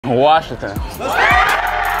Washington.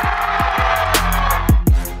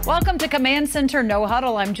 Welcome to Command Center No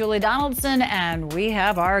Huddle. I'm Julie Donaldson, and we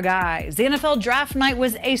have our guys. The NFL Draft Night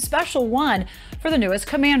was a special one for the newest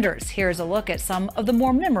Commanders. Here's a look at some of the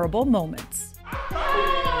more memorable moments.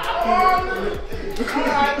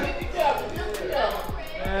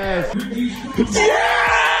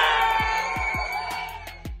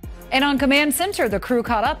 And on Command Center, the crew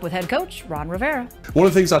caught up with head coach Ron Rivera. One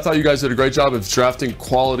of the things I thought you guys did a great job of drafting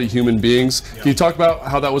quality human beings. Can you talk about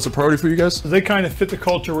how that was a priority for you guys? They kind of fit the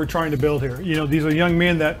culture we're trying to build here. You know, these are young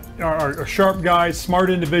men that are sharp guys, smart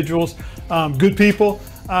individuals, good people,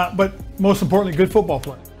 but most importantly, good football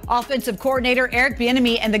players. Offensive coordinator Eric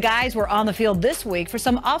Bieniemy and the guys were on the field this week for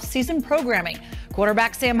some off-season programming.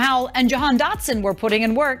 Quarterback Sam Howell and Jahan Dotson were putting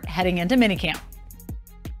in work heading into minicamp.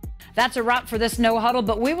 That's a wrap for this No Huddle,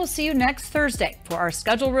 but we will see you next Thursday for our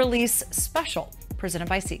schedule release special presented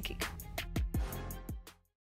by SeatGeek.